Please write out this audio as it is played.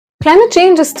Climate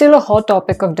change is still a hot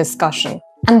topic of discussion,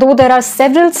 and though there are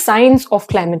several signs of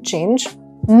climate change,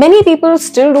 many people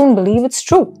still don't believe it's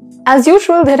true. As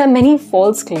usual, there are many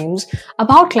false claims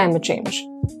about climate change.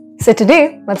 So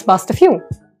today, let's bust a few.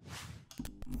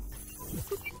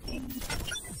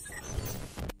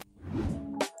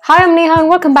 Hi, I'm Neha and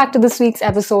welcome back to this week's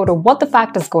episode of What the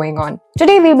Fact is Going On.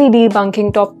 Today we'll be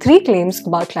debunking top 3 claims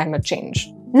about climate change.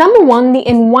 Number 1, the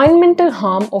environmental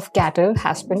harm of cattle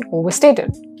has been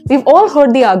overstated. We've all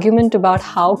heard the argument about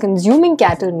how consuming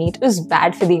cattle meat is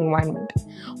bad for the environment,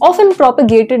 often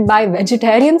propagated by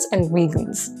vegetarians and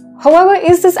vegans. However,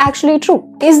 is this actually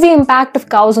true? Is the impact of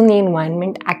cows on the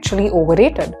environment actually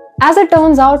overrated? As it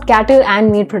turns out, cattle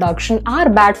and meat production are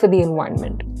bad for the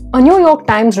environment. A New York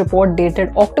Times report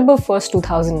dated October 1st,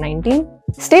 2019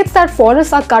 states that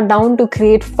forests are cut down to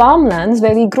create farmlands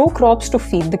where we grow crops to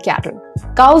feed the cattle.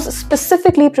 Cows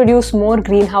specifically produce more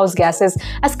greenhouse gases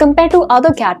as compared to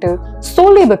other cattle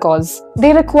solely because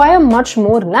they require much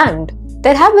more land.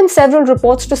 There have been several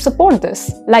reports to support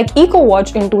this, like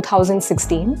EcoWatch in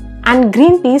 2016 and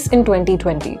Greenpeace in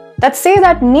 2020, that say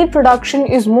that meat production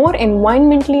is more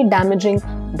environmentally damaging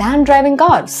than driving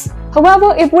cars.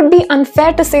 However, it would be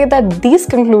unfair to say that these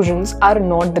conclusions are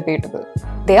not debatable.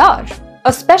 They are.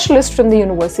 A specialist from the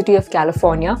University of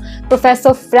California,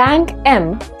 Professor Frank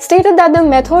M., stated that the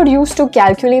method used to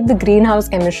calculate the greenhouse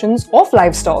emissions of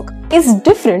livestock is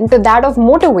different to that of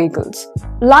motor vehicles,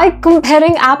 like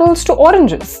comparing apples to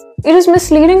oranges. It is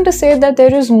misleading to say that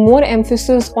there is more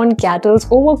emphasis on cattle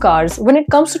over cars when it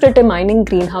comes to determining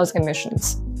greenhouse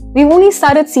emissions. We've only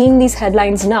started seeing these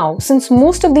headlines now since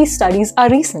most of these studies are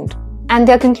recent, and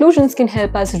their conclusions can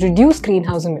help us reduce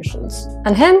greenhouse emissions.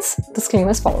 And hence, this claim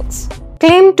is false.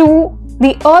 Claim 2.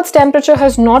 The Earth's temperature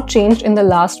has not changed in the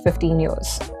last 15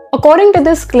 years. According to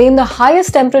this claim, the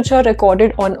highest temperature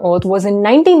recorded on Earth was in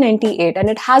 1998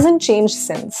 and it hasn't changed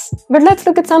since. But let's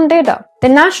look at some data. The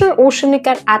National Oceanic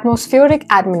and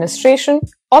Atmospheric Administration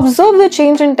observed the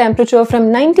change in temperature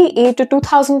from 1998 to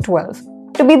 2012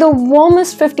 to be the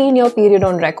warmest 15-year period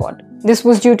on record. This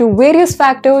was due to various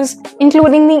factors,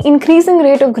 including the increasing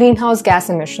rate of greenhouse gas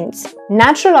emissions,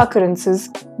 natural occurrences,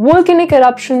 volcanic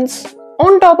eruptions,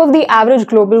 on top of the average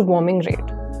global warming rate.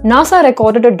 NASA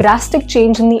recorded a drastic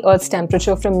change in the Earth's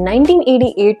temperature from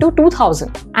 1988 to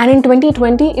 2000, and in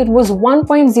 2020 it was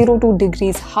 1.02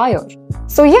 degrees higher.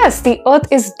 So yes, the Earth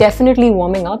is definitely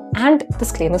warming up, and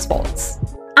this claim is false.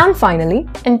 And finally,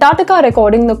 Antarctica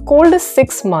recording the coldest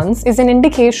 6 months is an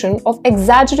indication of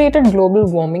exaggerated global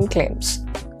warming claims.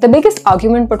 The biggest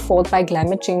argument put forth by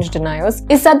climate change deniers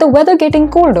is that the weather getting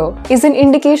colder is an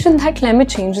indication that climate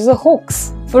change is a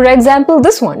hoax. For example,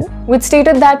 this one, which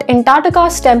stated that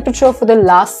Antarctica's temperature for the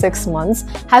last 6 months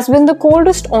has been the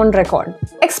coldest on record.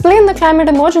 Explain the climate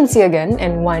emergency again,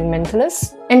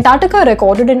 environmentalists. Antarctica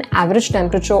recorded an average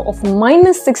temperature of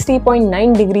minus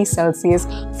 60.9 degrees Celsius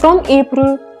from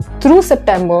April through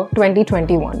September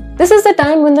 2021. This is the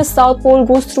time when the South Pole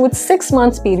goes through its 6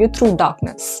 months period through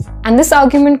darkness. And this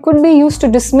argument could be used to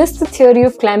dismiss the theory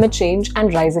of climate change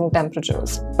and rising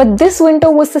temperatures. But this winter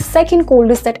was the second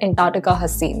coldest that Antarctica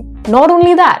has seen. Not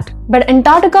only that, but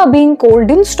Antarctica being cold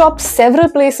didn't stop several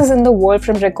places in the world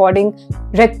from recording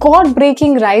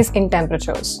record-breaking rise in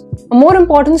temperatures. A more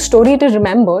important story to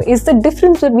remember is the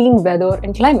difference between weather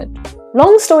and climate.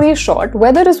 Long story short,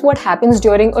 weather is what happens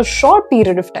during a short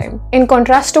period of time, in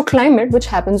contrast to climate which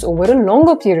happens over a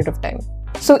longer period of time.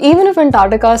 So even if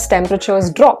Antarctica's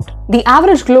temperatures dropped, the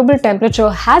average global temperature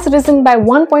has risen by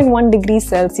 1.1 degrees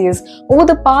Celsius over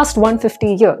the past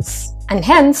 150 years. And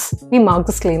hence, we mark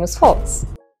this claim as false.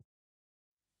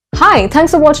 Hi,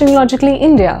 thanks for watching Logically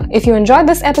India. If you enjoyed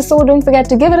this episode, don't forget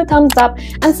to give it a thumbs up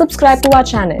and subscribe to our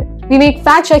channel. We make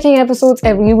fact-checking episodes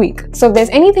every week, so if there's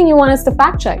anything you want us to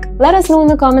fact-check, let us know in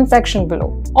the comment section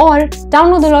below. Or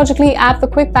download the Logically app for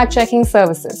quick fact-checking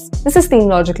services. This is Team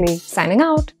Logically, signing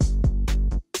out.